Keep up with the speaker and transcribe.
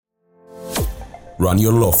Run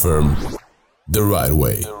your law firm the right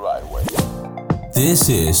way. This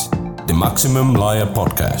is the Maximum Lawyer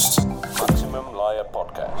Podcast.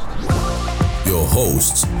 Your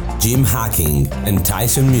hosts, Jim Hacking and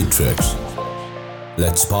Tyson Mutrux.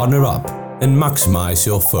 Let's partner up and maximize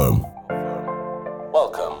your firm.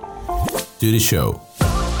 Welcome to the show.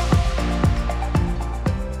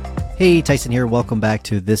 Hey, Tyson here. Welcome back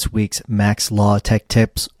to this week's Max Law Tech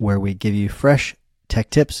Tips, where we give you fresh tech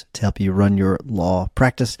tips to help you run your law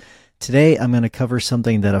practice. Today, I'm going to cover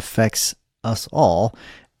something that affects us all,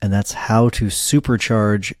 and that's how to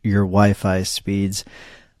supercharge your Wi-Fi speeds.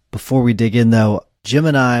 Before we dig in, though, Jim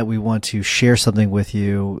and I, we want to share something with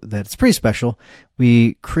you that's pretty special.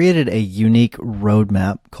 We created a unique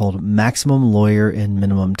roadmap called Maximum Lawyer in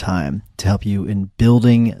Minimum Time to help you in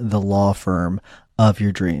building the law firm of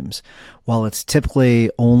your dreams. While it's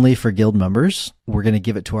typically only for Guild members, we're going to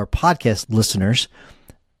give it to our podcast listeners.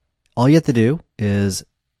 All you have to do is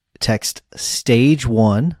text Stage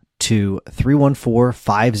 1 to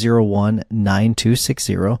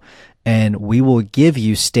 314-501-9260, and we will give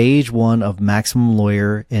you Stage 1 of Maximum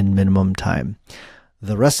Lawyer in Minimum Time.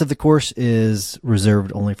 The rest of the course is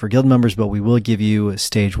reserved only for Guild members, but we will give you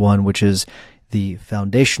Stage 1, which is the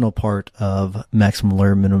foundational part of Maximum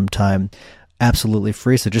Lawyer Minimum Time, absolutely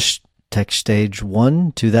free. So just text Stage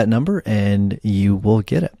 1 to that number and you will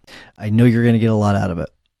get it. I know you're going to get a lot out of it,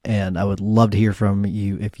 and I would love to hear from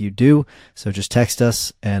you if you do. So just text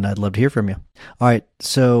us and I'd love to hear from you. All right.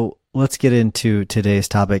 So let's get into today's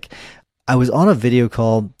topic. I was on a video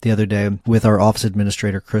call the other day with our office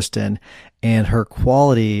administrator, Kristen, and her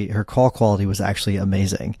call quality was actually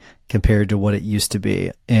amazing compared to what it used to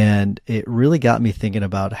be. And it really got me thinking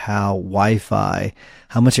about how Wi-Fi,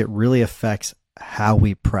 how much it really affects how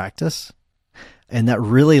we practice. And that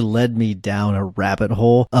really led me down a rabbit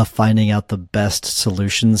hole of finding out the best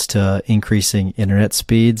solutions to increasing internet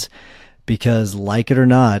speeds. Because like it or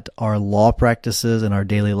not, our law practices and our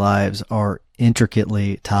daily lives are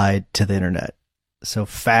intricately tied to the internet. So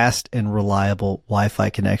fast and reliable Wi-Fi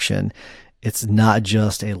connection, it's not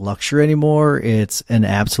just a luxury anymore. It's an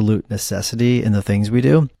absolute necessity in the things we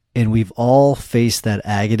do. And we've all faced that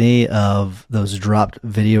agony of those dropped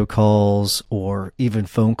video calls or even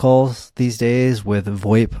phone calls these days with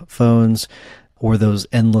VoIP phones, or those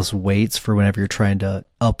endless waits for whenever you're trying to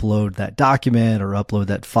upload that document or upload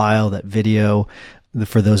that file, that video.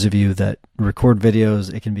 For those of you that record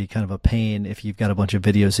videos, it can be kind of a pain if you've got a bunch of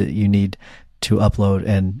videos that you need to upload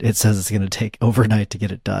and it says it's going to take overnight to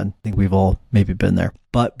get it done. I think we've all maybe been there.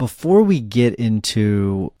 But before we get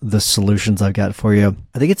into the solutions I've got for you,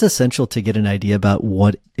 I think it's essential to get an idea about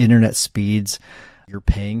what internet speeds you're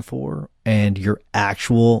paying for and your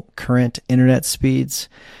actual current internet speeds.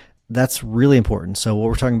 That's really important. So what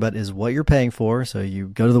we're talking about is what you're paying for. So you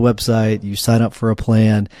go to the website, you sign up for a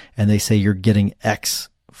plan, and they say you're getting X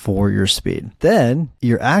for your speed. Then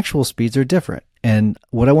your actual speeds are different. And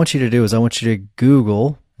what I want you to do is I want you to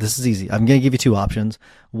Google, this is easy. I'm going to give you two options.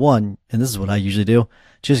 One, and this is what I usually do,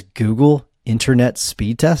 just Google internet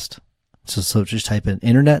speed test. So just type in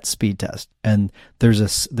internet speed test, and there's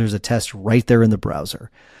a test right there in the browser.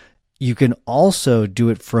 You can also do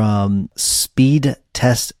it from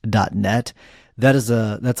speedtest.net.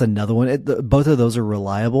 That's another one. Both of those are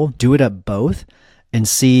reliable. Do it at both and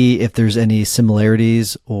see if there's any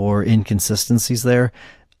similarities or inconsistencies there.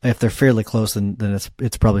 If they're fairly close, then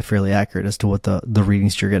it's probably fairly accurate as to what the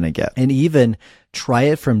readings you're going to get. And even try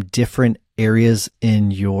it from different areas in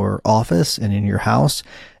your office and in your house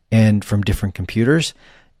and from different computers.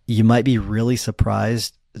 You might be really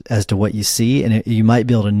surprised as to what you see, and you might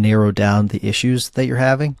be able to narrow down the issues that you're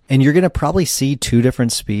having. And you're going to probably see two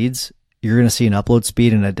different speeds. You're going to see an upload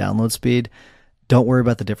speed and a download speed. Don't worry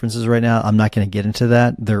about the differences right now. I'm not going to get into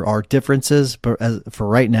that. There are differences, but for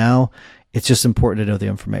right now, it's just important to know the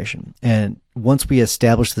information. And once we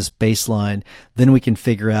establish this baseline, then we can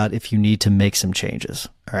figure out if you need to make some changes.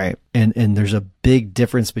 All right. And there's a big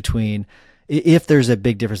difference between, if there's a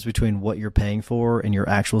big difference between what you're paying for and your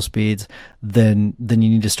actual speeds, then you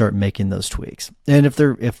need to start making those tweaks. And if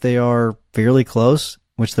they are fairly close,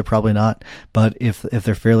 which they're probably not, but if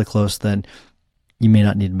they're fairly close, then you may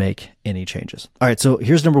not need to make any changes. All right. So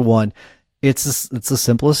here's number one. It's the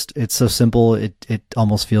simplest. It's so simple. It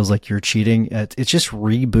almost feels like you're cheating. It's just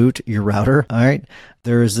reboot your router. All right.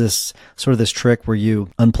 There is this trick where you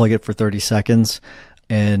unplug it for 30 seconds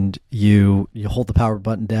and you hold the power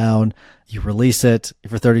button down, you release it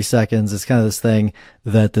for 30 seconds. It's kind of this thing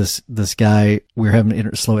that this guy, we were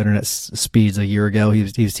having slow internet speeds a year ago. He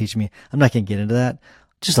was teaching me. I'm not going to get into that.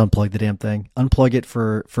 Just unplug the damn thing. Unplug it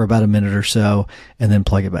for about a minute or so and then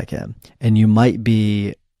plug it back in. And you might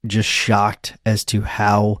be just shocked as to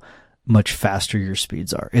how much faster your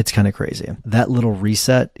speeds are. It's kind of crazy. That little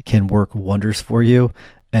reset can work wonders for you,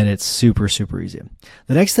 and it's super, super easy.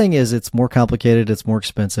 The next thing is it's more complicated, it's more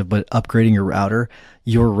expensive, but upgrading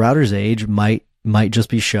your router's age might just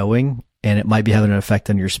be showing, and it might be having an effect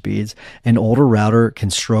on your speeds. An older router can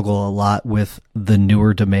struggle a lot with the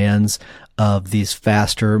newer demands of these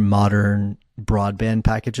faster, modern broadband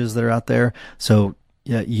packages that are out there. So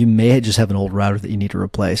yeah, you may just have an old router that you need to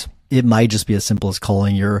replace. It might just be as simple as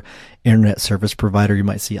calling your internet service provider. You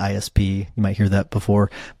might see ISP. You might hear that before,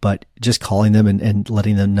 but just calling them and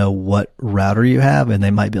letting them know what router you have, and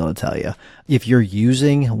they might be able to tell you. If you're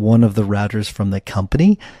using one of the routers from the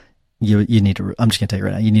company, you need to, I'm just going to tell you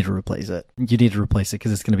right now, you need to replace it. You need to replace it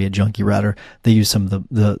because it's going to be a junky router. They use some of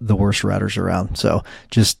the worst routers around. So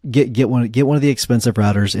just get one of the expensive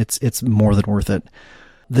routers. It's more than worth it.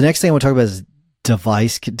 The next thing I want to talk about is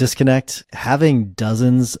device disconnect. Having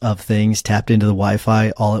dozens of things tapped into the Wi-Fi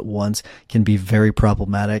all at once can be very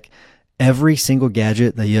problematic. Every single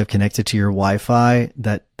gadget that you have connected to your Wi-Fi,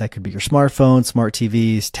 that could be your smartphone, smart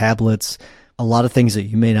TVs, tablets, a lot of things that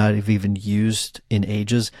you may not have even used in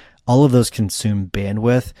ages, all of those consume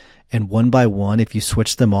bandwidth. And one by one, if you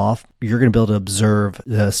switch them off, you're going to be able to observe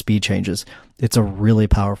the speed changes. It's a really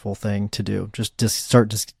powerful thing to do. Just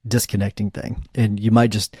start disconnecting thing. And you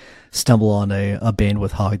might just stumble on a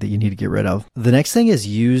bandwidth hog that you need to get rid of. The next thing is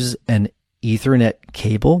use an Ethernet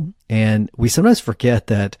cable. And we sometimes forget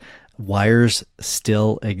that wires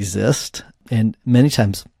still exist. And many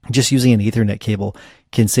times just using an Ethernet cable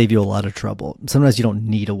can save you a lot of trouble. Sometimes you don't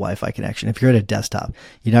need a Wi-Fi connection. If you're at a desktop,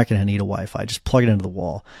 you're not going to need a Wi-Fi. Just plug it into the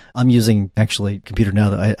wall. I'm using actually a computer now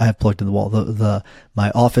that I have plugged in the wall.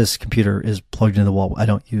 My office computer is plugged into the wall. I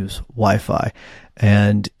don't use Wi-Fi.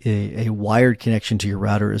 And a wired connection to your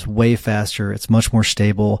router is way faster. It's much more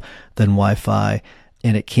stable than Wi-Fi,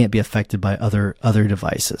 and it can't be affected by other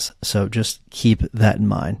devices. So just keep that in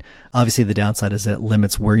mind. Obviously, the downside is that it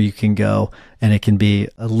limits where you can go, and it can be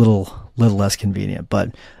a little less convenient,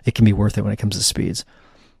 but it can be worth it when it comes to speeds.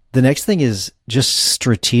 The next thing is just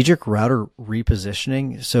strategic router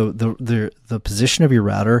repositioning. So the position of your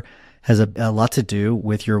router has a lot to do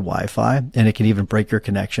with your Wi-Fi, and it can even break your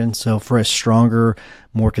connection. So for a stronger,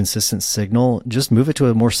 more consistent signal, just move it to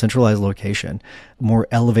a more centralized location, more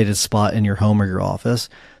elevated spot in your home or your office.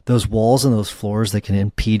 Those walls and those floors that can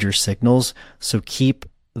impede your signals. So keep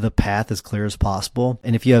the path as clear as possible.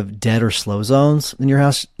 And if you have dead or slow zones in your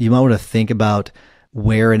house, you might want to think about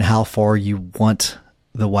where and how far you want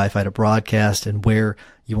the Wi-Fi to broadcast and where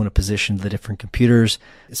you want to position the different computers,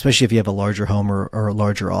 especially if you have a larger home or a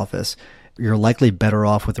larger office. You're likely better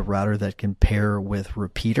off with a router that can pair with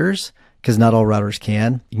repeaters, because not all routers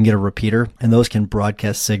can. You can get a repeater, and those can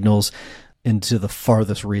broadcast signals into the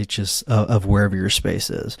farthest reaches of wherever your space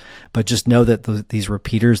is. But just know that these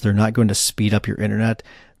repeaters, they're not going to speed up your internet.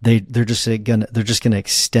 They're just going to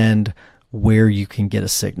extend where you can get a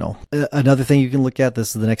signal. Another thing you can look at,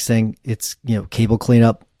 this is the next thing, it's, cable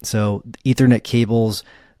cleanup. So Ethernet cables,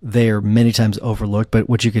 they are many times overlooked, but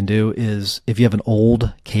what you can do is if you have an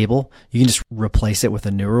old cable, you can just replace it with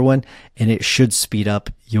a newer one, and it should speed up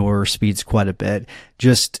your speeds quite a bit.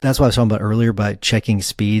 That's what I was talking about earlier, by checking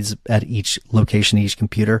speeds at each location, each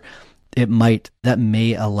computer. That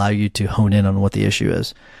may allow you to hone in on what the issue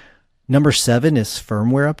is. Number 7 is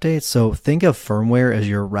firmware updates. So think of firmware as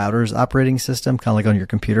your router's operating system, kind of like on your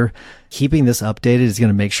computer. Keeping this updated is going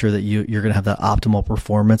to make sure that you're going to have that optimal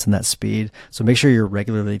performance and that speed. So make sure you're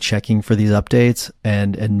regularly checking for these updates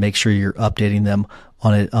and make sure you're updating them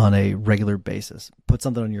on a regular basis. Put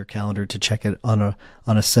something on your calendar to check it on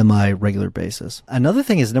a semi-regular basis. Another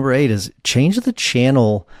thing is number 8 is change the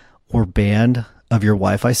channel or band of your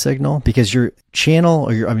Wi-Fi signal, because your channel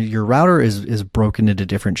or your router is broken into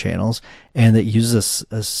different channels, and it uses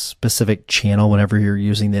a specific channel whenever you're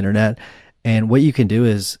using the internet. And what you can do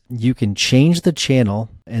is you can change the channel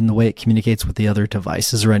and the way it communicates with the other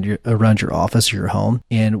devices around your office or your home.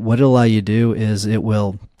 And what it'll allow you to do is it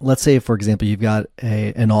will, let's say, for example, you've got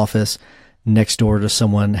an office next door to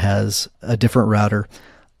someone has a different router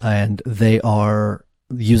and they are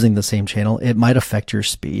using the same channel. It might affect your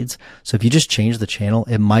speeds. So if you just change the channel,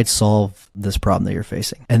 it might solve this problem that you're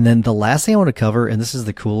facing. And then the last thing I want to cover, and this is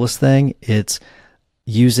the coolest thing, it's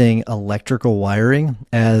using electrical wiring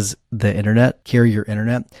as the internet, carry your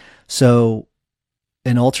internet. So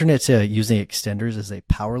an alternate to using extenders is a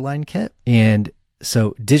power line kit. And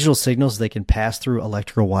so digital signals, they can pass through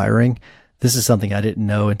electrical wiring. This is something I didn't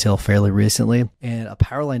know until fairly recently. And a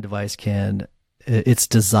power line device can it's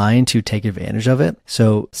designed to take advantage of it.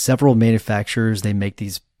 So several manufacturers, they make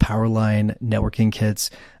these Powerline networking kits.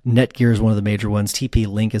 Netgear is one of the major ones.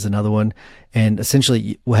 TP-Link is another one. And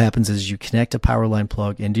essentially what happens is you connect a Powerline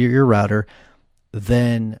plug into your router,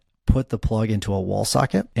 then put the plug into a wall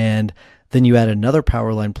socket, and then you add another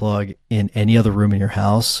Powerline plug in any other room in your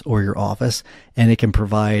house or your office, and it can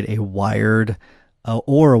provide a wired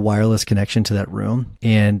or a wireless connection to that room.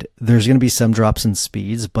 And there's going to be some drops in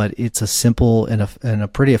speeds, but it's a simple and a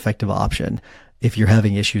pretty effective option if you're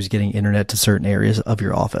having issues getting internet to certain areas of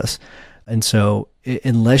your office. And so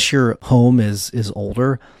unless your home is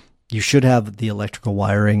older, you should have the electrical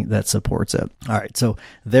wiring that supports it. All right, so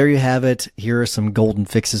there you have it. Here are some golden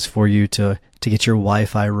fixes for you to get your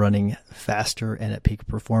Wi-Fi running faster and at peak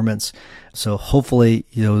performance. So hopefully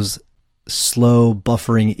those slow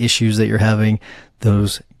buffering issues that you're having,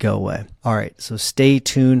 those go away. All right, so stay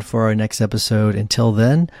tuned for our next episode. Until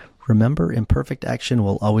then, remember, imperfect action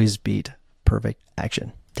will always beat perfect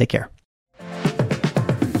action. Take care.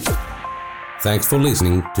 Thanks for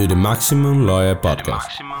listening to the Maximum Lawyer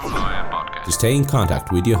Podcast. To stay in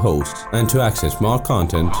contact with your host and to access more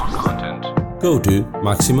content, go to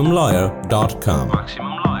MaximumLawyer.com.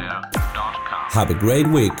 Have a great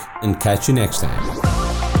week and catch you next time.